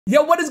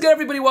Yo, what is good,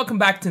 everybody? Welcome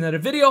back to another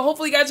video.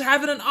 Hopefully you guys are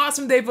having an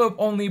awesome day full of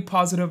only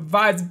positive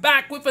vibes.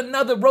 Back with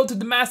another Road to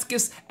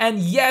Damascus, and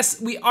yes,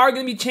 we are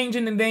going to be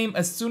changing the name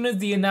as soon as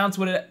they announce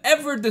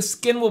whatever the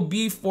skin will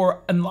be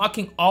for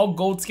unlocking all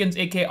gold skins,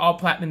 aka all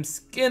platinum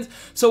skins.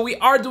 So we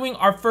are doing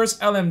our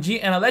first LMG,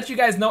 and I'll let you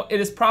guys know it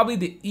is probably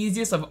the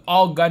easiest of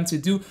all guns to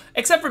do,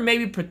 except for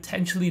maybe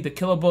potentially the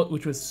killer bolt,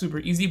 which was super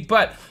easy,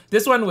 but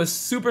this one was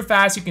super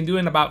fast. You can do it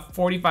in about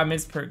 45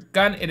 minutes per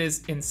gun. It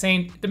is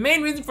insane. The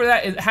main reason for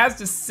that is it has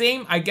the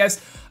same, I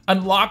guess,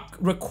 unlock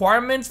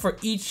requirements for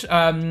each,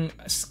 I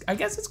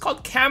guess it's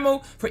called camo,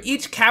 for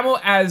each camo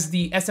as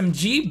the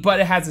SMG, but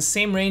it has the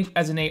same range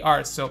as an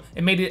AR, so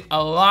it made it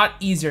a lot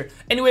easier.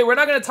 Anyway, we're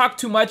not gonna talk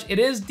too much. It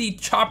is the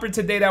chopper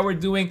today that we're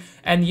doing,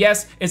 and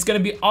yes, it's gonna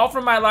be all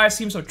from my live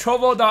stream, so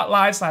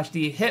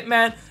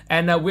trovo.live/thehitman,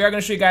 and we are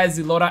gonna show you guys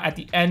the loadout at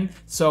the end.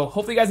 So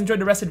hopefully you guys enjoyed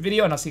the rest of the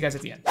video, and I'll see you guys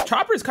at the end.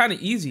 Chopper is kind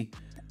of easy.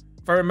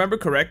 If I remember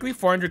correctly,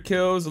 400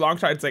 kills, long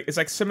shot, it's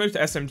like similar to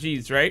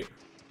SMGs, right?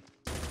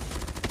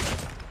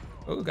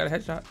 Oh, got a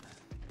headshot.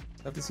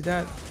 Love to see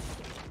that.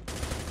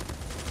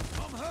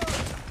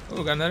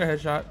 Oh, got another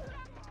headshot.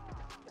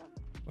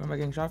 Where am I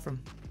getting shot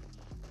from?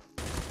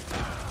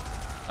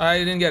 I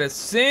didn't get a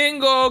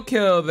single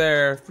kill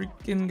there.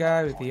 Freaking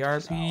guy with the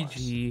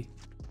RPG.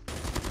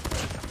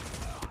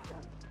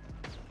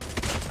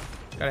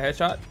 Got a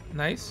headshot.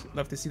 Nice.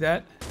 Love to see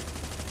that.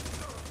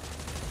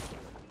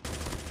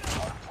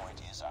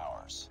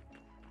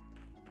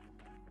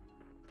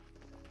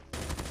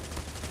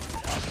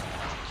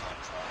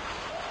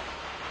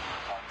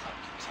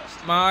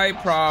 My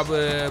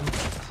problem.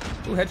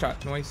 Ooh,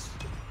 headshot. Nice.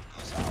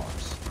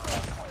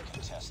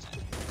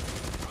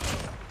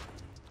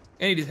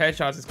 Any of these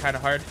headshots is kind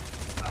of hard.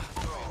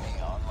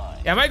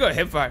 Yeah, I might go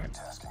hipfire.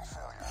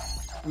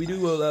 We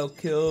do allow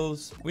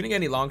kills. We didn't get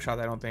any long shots,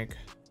 I don't think.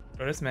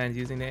 Oh, this man's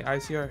using the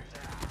ICR.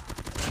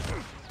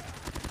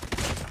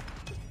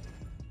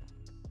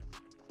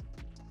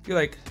 I feel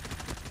like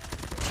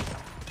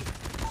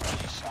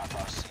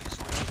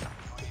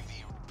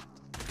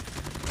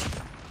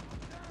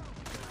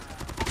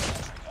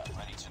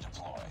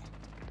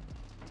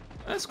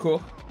that's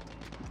cool.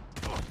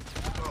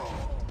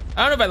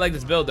 I don't know if I like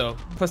this build though.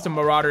 Plus the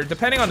Marauder,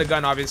 depending on the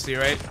gun, obviously,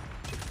 right?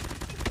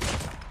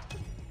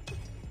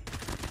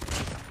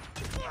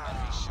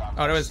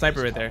 Oh, there was a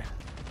sniper right there.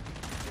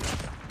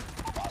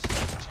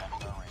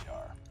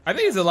 I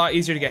think it's a lot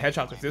easier to get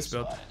headshots with this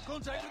build.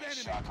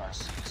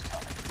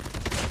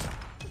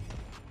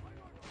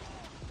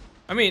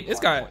 I mean, it's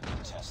got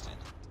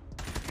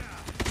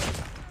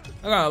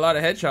I got a lot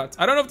of headshots.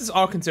 I don't know if this is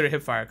all considered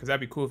hipfire, because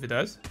that'd be cool if it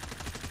does.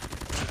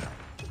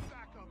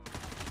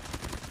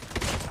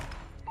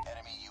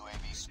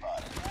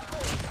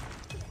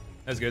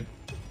 That's good.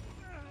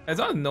 As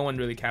long as no one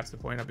really caps the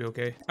point, I'll be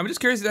okay. I'm just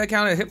curious if that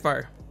counted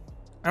hipfire.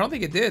 I don't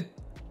think it did.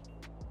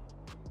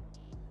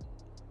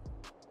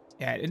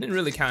 Yeah, it didn't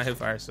really count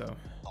hipfire, so.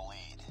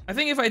 I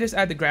think if I just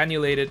add the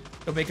granulated,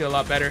 it'll make it a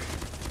lot better.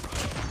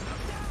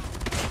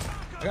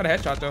 I got a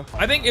headshot though.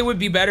 I think it would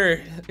be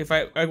better if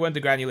I went to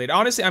granulated.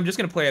 Honestly, I'm just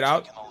gonna play it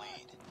out.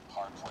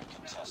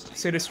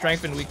 Say the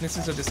strength and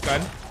weaknesses of this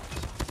gun.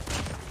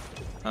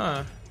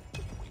 Huh.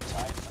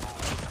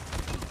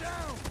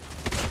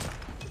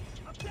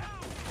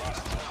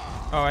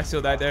 Oh, I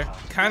still died there.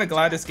 Kind of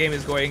glad this game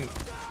is going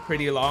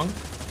pretty long.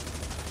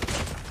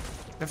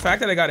 The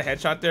fact that I got a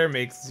headshot there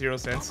makes zero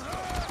sense.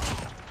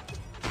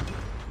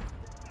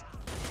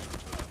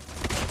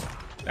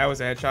 That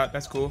was a headshot.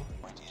 That's cool.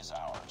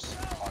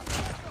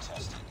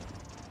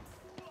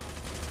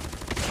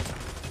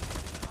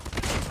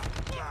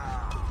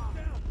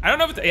 I don't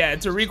know if it's, yeah,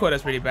 it's a recoil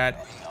that's pretty bad.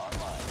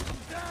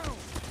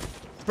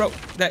 Bro,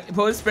 that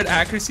bullet spread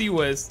accuracy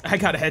was, I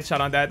got a headshot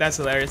on that. That's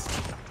hilarious.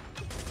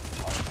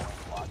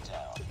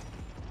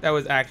 That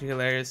was actually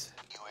hilarious.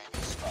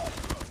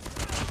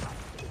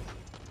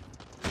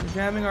 We're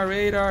jamming our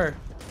radar.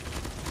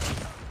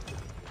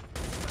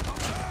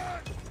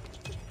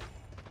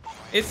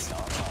 It's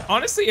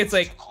honestly, it's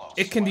like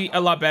it can be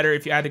a lot better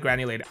if you add the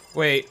granulator.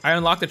 Wait, I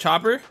unlocked the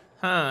chopper?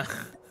 Huh.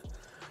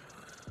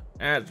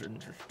 That's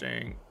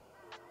interesting.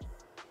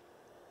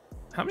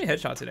 How many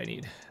headshots did I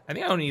need? I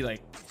think I only need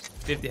like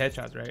 50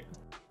 headshots, right?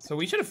 So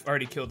we should have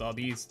already killed all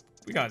these.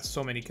 We got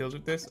so many kills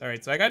with this. All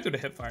right, so I gotta do the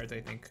hipfires,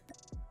 I think.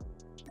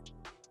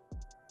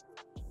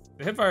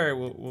 The hipfire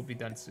will be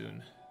done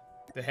soon.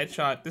 The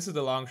headshot, this is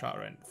the long shot,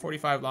 right?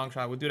 45 long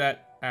shot. We'll do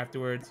that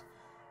afterwards.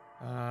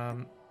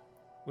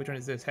 Which one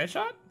is this?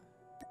 Headshot?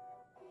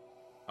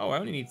 Oh, I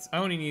only need 6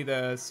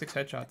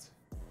 headshots.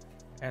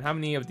 And how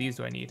many of these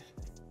do I need?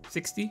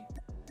 60?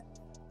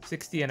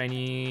 60, and I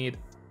need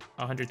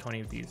 120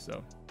 of these.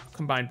 So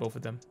combine both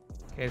of them.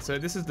 Okay, so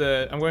this is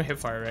the, I'm going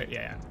hipfire, right?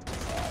 Yeah.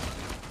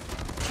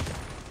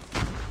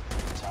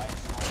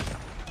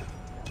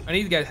 I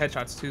need to get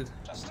headshots too.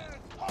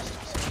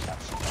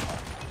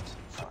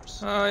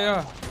 Oh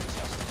yeah.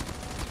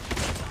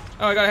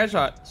 Oh, I got a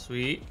headshot.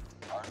 Sweet.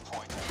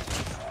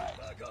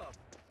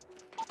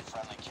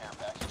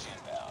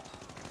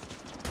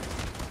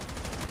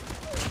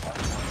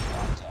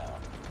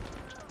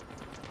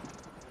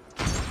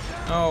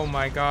 Oh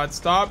my god,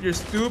 stop your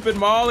stupid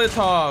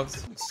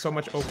Molotovs. So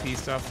much OP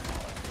stuff.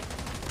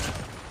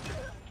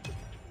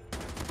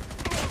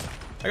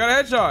 I got a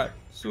headshot.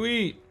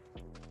 Sweet.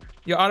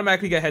 You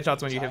automatically get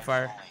headshots when you hit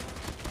fire.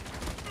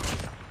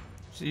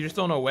 So you just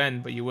don't know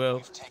when, but you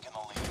will.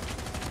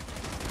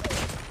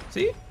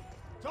 See?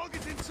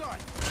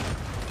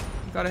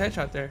 Got a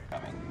headshot there.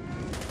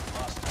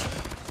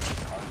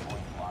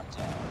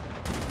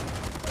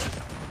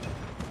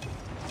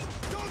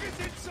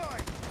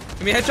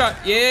 Give me a headshot.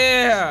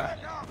 Yeah.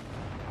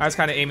 I was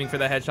kind of aiming for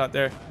that headshot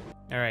there.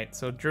 All right,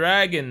 so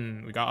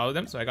Dragon. We got all of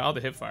them. So I got all the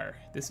hip fire.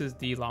 This is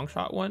the long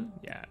shot one.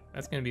 Yeah,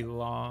 that's going to be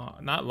long.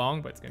 Not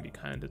long, but it's going to be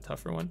kind of the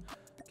tougher one.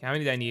 Okay, how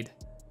many do I need?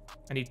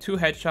 I need 2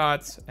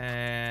 headshots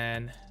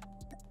and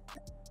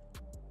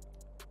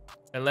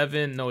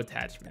 11 no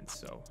attachments.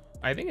 So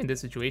I think in this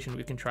situation,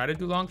 we can try to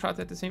do long shots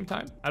at the same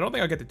time. I don't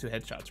think I'll get the 2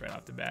 headshots right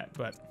off the bat,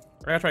 but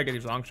we're going to try to get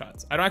these long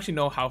shots. I don't actually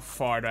know how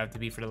far do I have to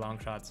be for the long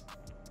shots.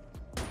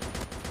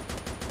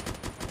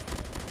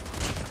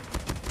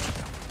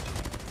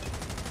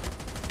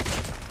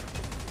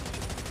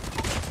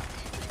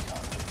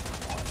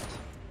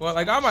 Well,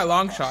 I got my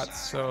long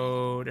shots,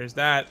 so there's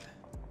that.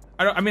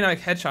 I mean like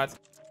headshots.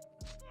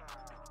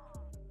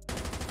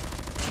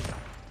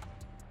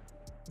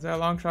 Is that a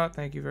long shot?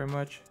 Thank you very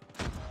much.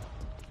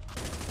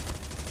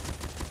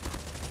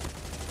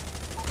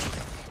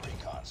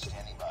 Recon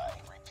standing by.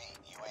 Repeat,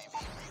 UAV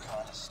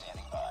recon is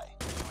standing by.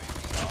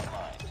 UAV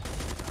online.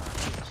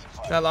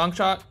 Is that a long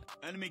shot?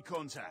 Enemy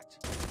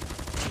contact.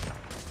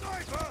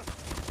 Sniper!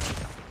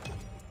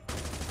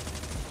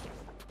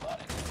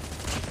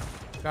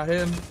 Got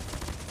him.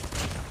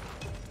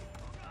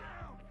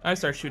 I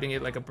start shooting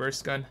it like a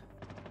burst gun.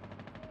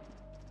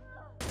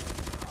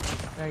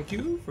 Thank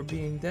you for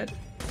being dead.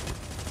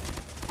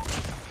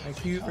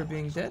 Thank you for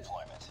being dead.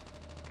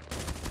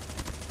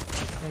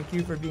 Thank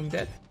you for being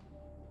dead.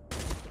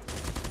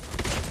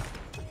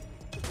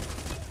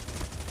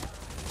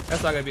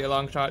 That's not gonna be a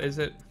long shot, is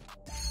it?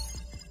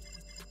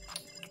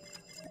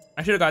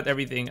 I should have got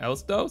everything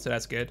else though, so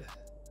that's good.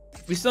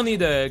 We still need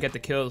to get the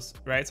kills,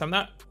 right? So I'm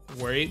not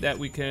worried that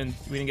we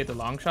didn't get the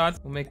long shots.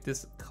 We'll make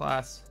this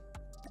class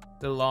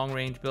the long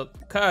range build,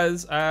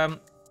 because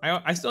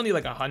I still need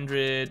like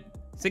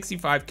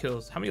 165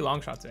 kills. How many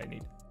long shots do I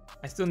need?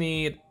 I still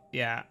need,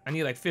 yeah, I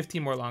need like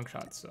 15 more long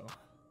shots. So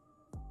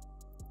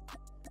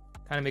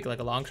kind of make it like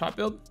a long shot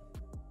build.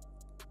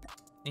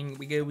 And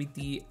we go with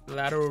the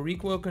lateral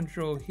recoil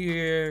control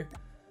here,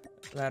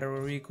 lateral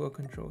recoil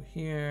control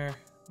here,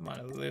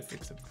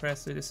 monolithic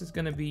suppressor. This is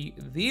gonna be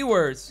the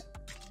worst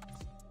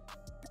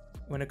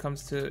when it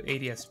comes to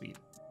ADS speed.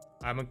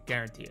 I'm gonna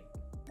guarantee it.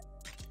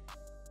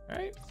 All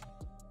right.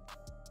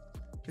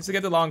 Just to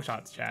get the long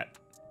shots, chat.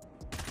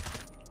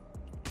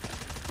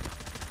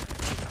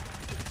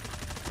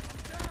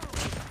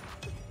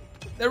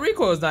 The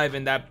recoil is not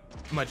even that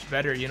much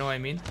better, you know what I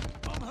mean?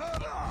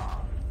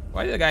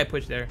 Why did the guy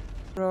push there?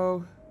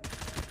 Bro.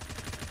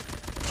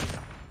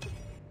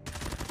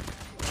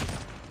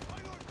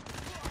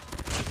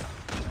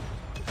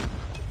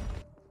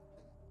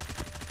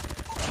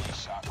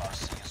 Shock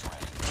RC is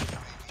ready.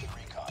 UAV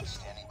recon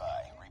standing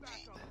by.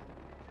 Repeat.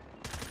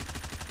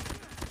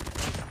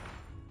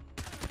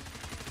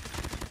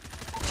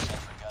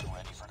 Sentry gun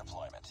ready for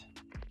deployment.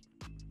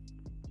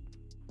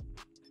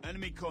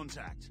 Enemy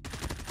contact.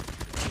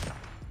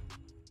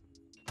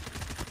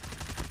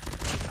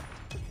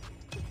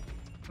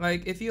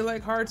 Like, if you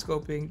like hard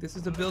scoping, this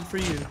is the build for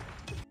you.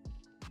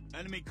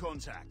 Enemy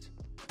contact.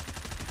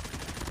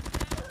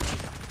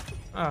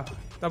 Oh,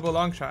 double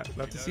long shot.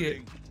 Love to see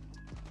it.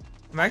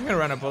 I'm actually gonna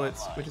run out of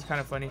bullets, which is kind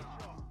of funny.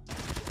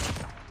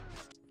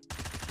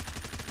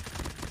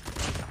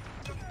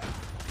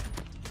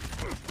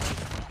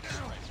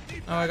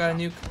 Oh, I got a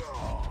nuke.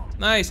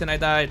 Nice, and I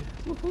died.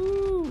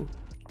 Woohoo!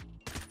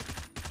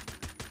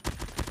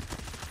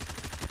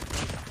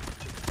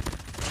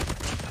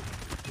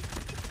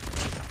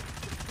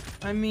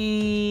 I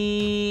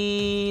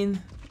mean,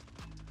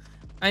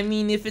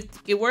 if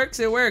it works,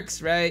 it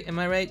works, right? Am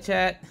I right,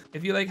 chat?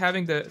 If you like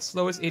having the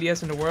slowest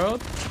ADS in the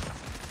world,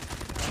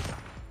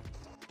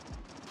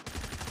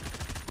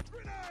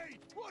 Grenade!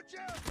 Watch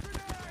out!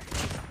 Grenade!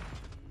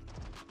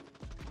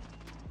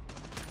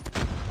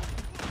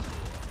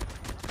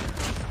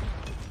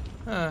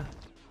 huh?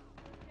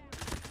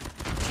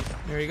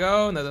 There we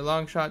go. Another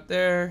long shot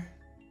there.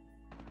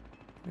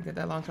 Can we get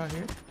that long shot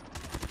here?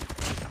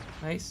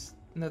 Nice.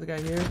 Another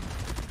guy here.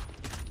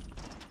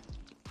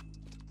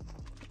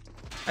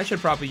 I should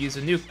probably use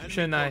a nuke,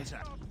 shouldn't I? I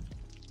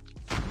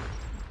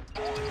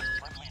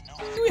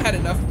think we had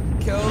enough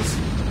kills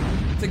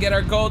to get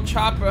our gold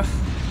chopper.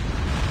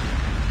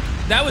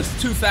 That was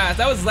too fast.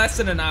 That was less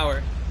than an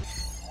hour.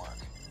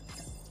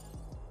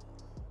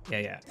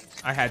 Yeah.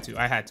 I had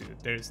to.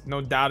 There's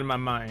no doubt in my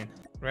mind,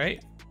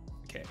 right?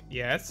 Okay,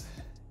 yes.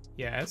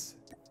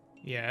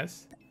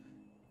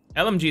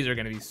 LMGs are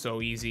gonna be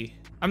so easy.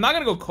 I'm not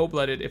gonna go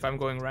cold-blooded if I'm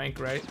going rank,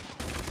 right?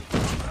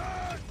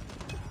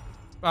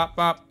 Bop,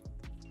 bop.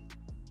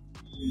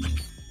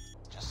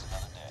 Just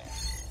another day.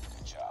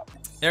 Good job.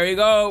 There you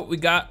go. We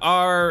got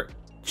our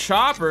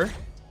chopper.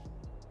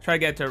 Try to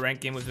get to a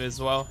rank game with it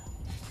as well.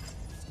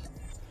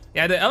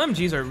 Yeah, the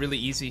LMGs are really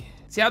easy.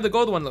 See how the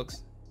gold one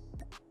looks.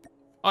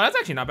 Oh, that's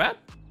actually not bad.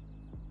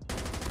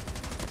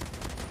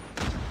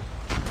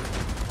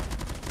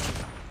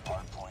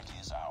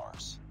 Hardpoint is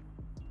ours.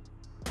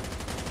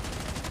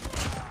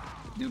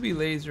 Do be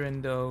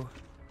lasering though.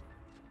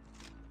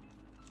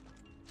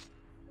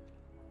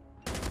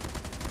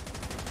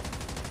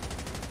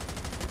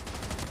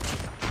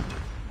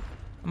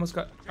 Almost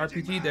got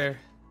RPG there.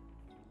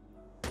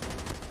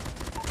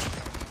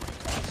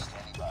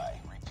 Standing by.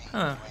 Repeat.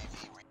 Huh.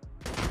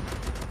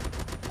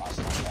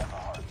 Hostiles have a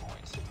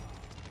hardpoint.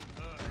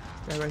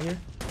 Guy right here.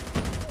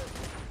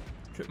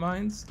 Trip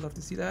mines. Love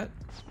to see that.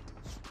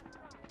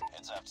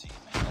 Heads up, team.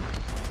 Enemy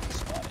UAV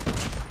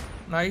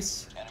spotted.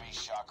 Nice. Enemy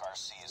shock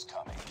RC is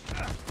coming.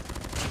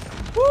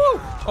 Woo!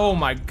 Oh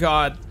my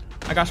god.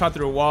 I got shot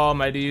through a wall,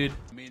 my dude.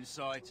 I'm in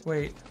sight.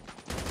 Wait.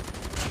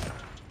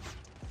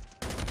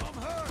 I'm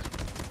hurt.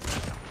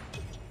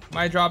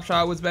 My drop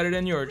shot was better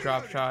than your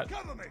drop shot.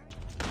 Cover me.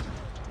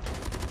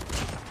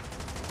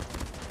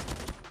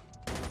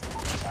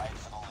 Tied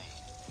for the lead.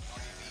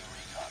 UAV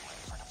recon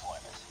ready for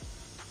deployment.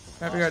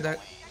 I figured that.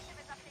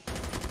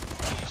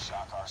 Friendly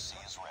shock RC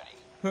is ready.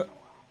 Huh.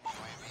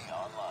 UAV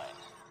online.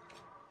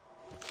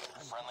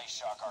 Friendly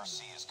shock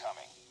RC is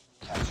coming.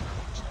 Capture the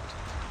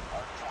objective.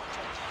 Hardpoint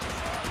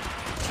identified.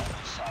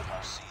 Friendly shock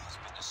RC has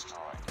been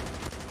destroyed.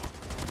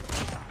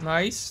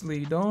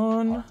 Nicely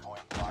done.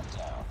 Hardpoint locked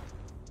down.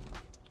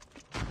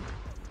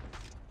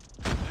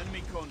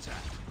 Enemy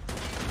contact.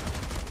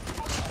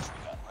 Sentry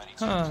gun ready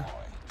to Huh. deploy.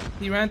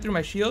 He ran through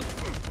my shield.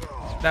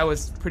 That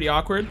was pretty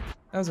awkward.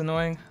 That was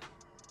annoying.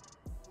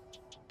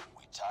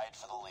 We tied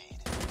for the lead.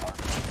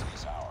 Hardpoint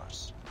is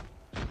ours.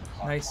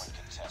 Hardpoint Nice.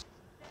 contested.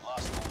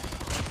 Lost the lead.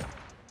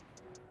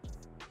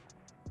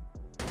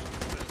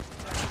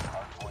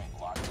 Hardpoint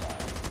locked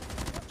down.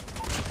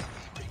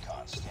 UAV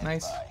recon standing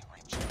Nice. by.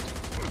 Rejected.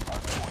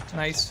 Hardpoint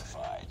Nice.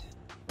 identified.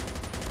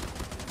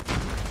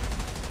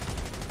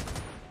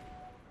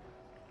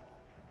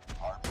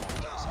 Hardpoint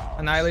is ours.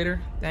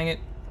 Annihilator. Dang it.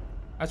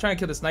 I was trying to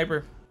kill the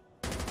sniper.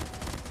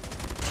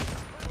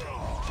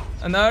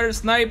 Another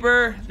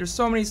sniper. There's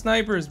so many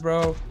snipers,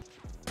 bro.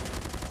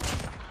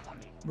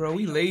 Bro,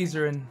 we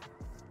lasering.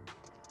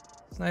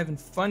 It's not even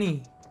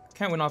funny.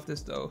 Can't win off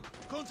this though.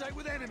 Contact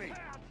with enemy.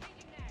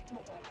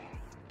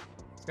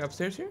 This guy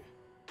upstairs here?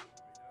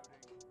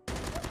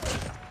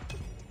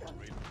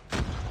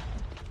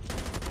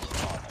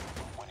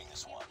 Winning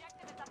this one.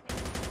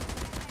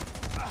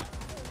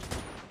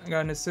 I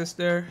got an assist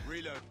there.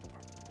 Reload.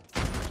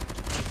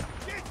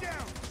 Get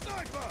down,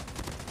 sniper.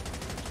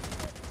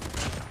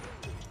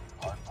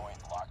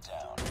 Hardpoint locked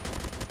down.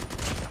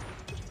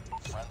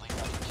 Friendly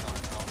hunter killer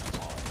drone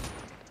deployed.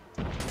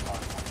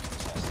 Hardpoint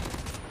contested.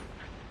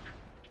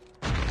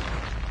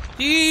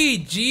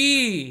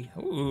 GG!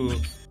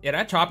 Ooh. Yeah,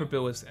 that chopper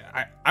build was...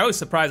 I was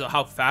surprised at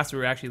how fast we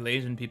were actually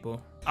lasering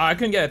people. Oh, I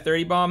couldn't get a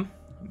 30 bomb.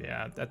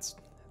 Yeah, that's...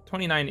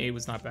 29.8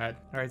 was not bad.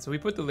 Alright, so we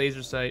put the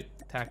laser sight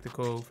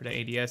tactical for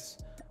the ADS.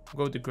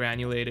 We'll go to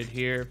granulated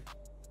here.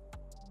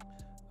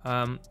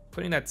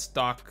 Putting that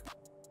stock...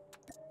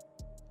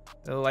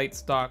 The light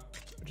stock,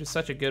 which is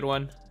such a good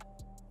one.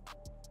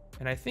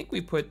 And I think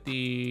we put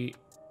the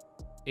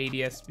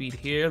ADS speed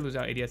here, lose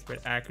out ADS spread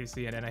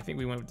accuracy, and then I think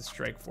we went with the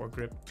strike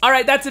foregrip. All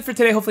right, that's it for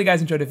today. Hopefully you guys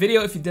enjoyed the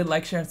video. If you did,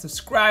 like, share, and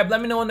subscribe. Let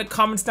me know in the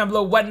comments down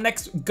below what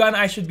next gun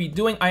I should be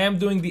doing. I am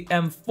doing the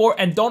M4,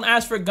 and don't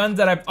ask for guns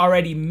that I've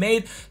already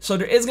made. So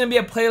there is gonna be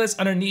a playlist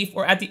underneath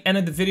or at the end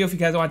of the video if you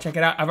guys want to check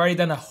it out. I've already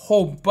done a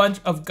whole bunch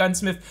of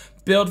gunsmith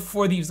build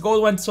for these gold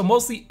ones, so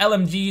mostly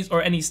LMGs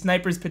or any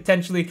snipers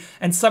potentially,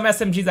 and some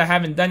SMGs I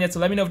haven't done yet. So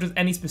let me know if there's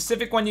any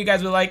specific one you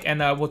guys would like, and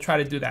we'll try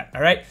to do that.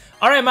 All right,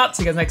 I'm out.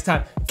 See you guys next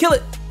time. Kill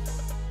it.